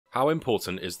How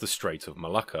important is the Strait of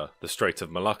Malacca? The Strait of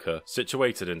Malacca,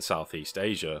 situated in Southeast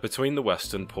Asia, between the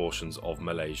western portions of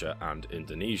Malaysia and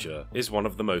Indonesia, is one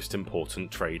of the most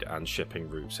important trade and shipping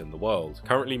routes in the world,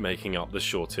 currently making up the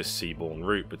shortest seaborne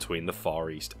route between the Far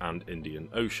East and Indian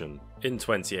Ocean. In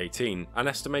 2018, an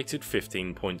estimated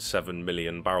 15.7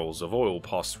 million barrels of oil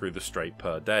passed through the strait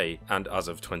per day, and as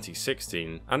of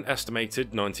 2016, an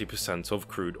estimated 90% of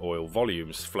crude oil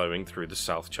volumes flowing through the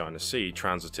South China Sea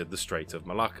transited the Strait of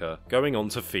Malacca, going on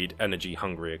to feed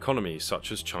energy-hungry economies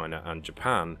such as China and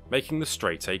Japan, making the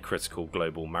strait a critical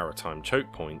global maritime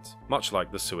chokepoint, much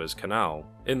like the Suez Canal.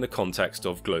 In the context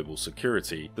of global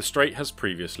security, the strait has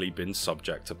previously been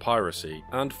subject to piracy,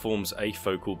 and forms a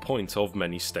focal point of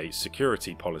many states'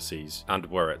 security policies, and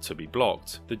were it to be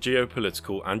blocked, the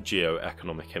geopolitical and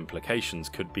geoeconomic implications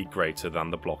could be greater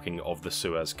than the blocking of the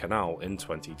Suez Canal in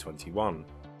 2021.